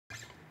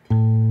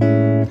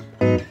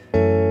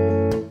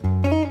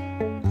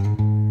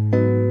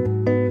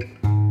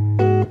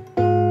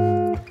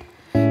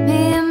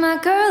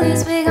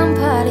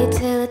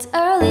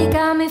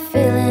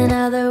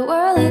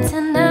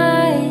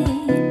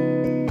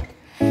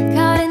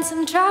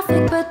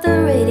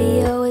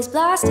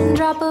fast and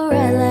drop a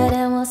red light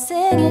and we'll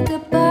sing it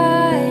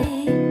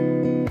goodbye.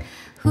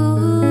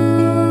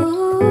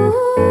 Ooh,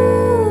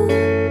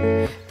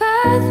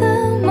 by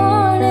the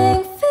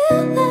morning,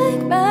 feel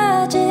like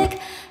magic.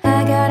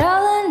 I got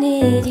all I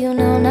need, you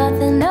know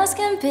nothing else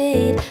can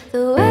beat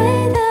the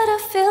way that I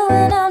feel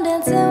when I'm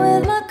dancing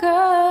with my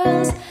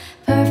girls.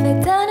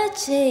 Perfect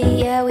energy,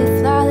 yeah, we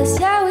flawless,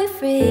 yeah, we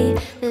free.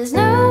 There's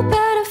no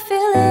better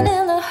feeling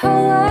in the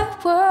whole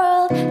wide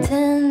world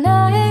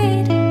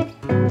tonight.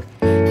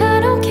 I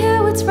don't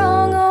care what's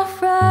wrong or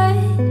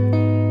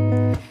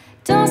right.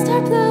 Don't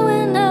start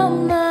blowing up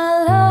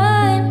my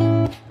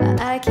line.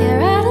 I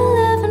care at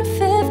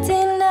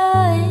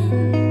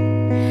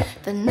 11:59,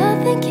 but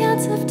nothing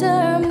counts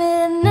after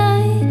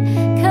midnight.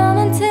 Come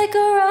and take a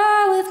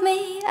ride with me.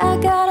 I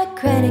got a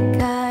credit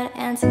card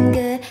and some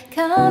good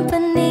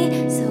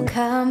company, so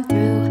come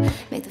through,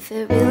 make the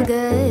fit real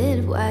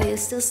good while you're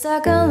still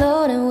stuck on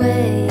load and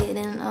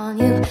waiting on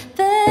you,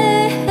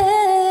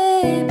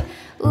 babe.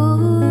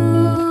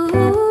 Ooh,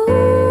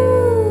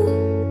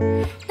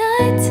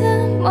 night to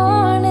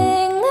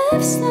morning,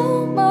 live slow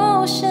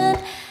motion.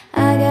 I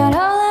got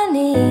all I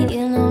need,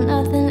 you know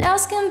nothing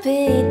else can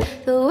beat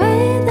the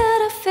way that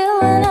I feel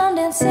when I'm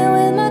dancing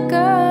with my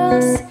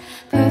girls.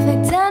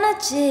 Perfect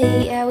energy,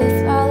 yeah, we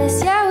flawless,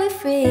 yeah, we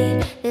free.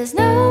 There's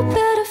no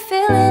better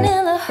feeling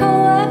in the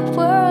whole wide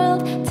world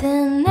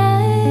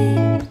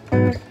tonight.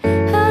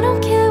 I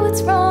don't care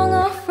what's wrong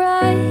or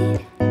right.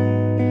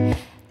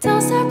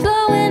 Don't start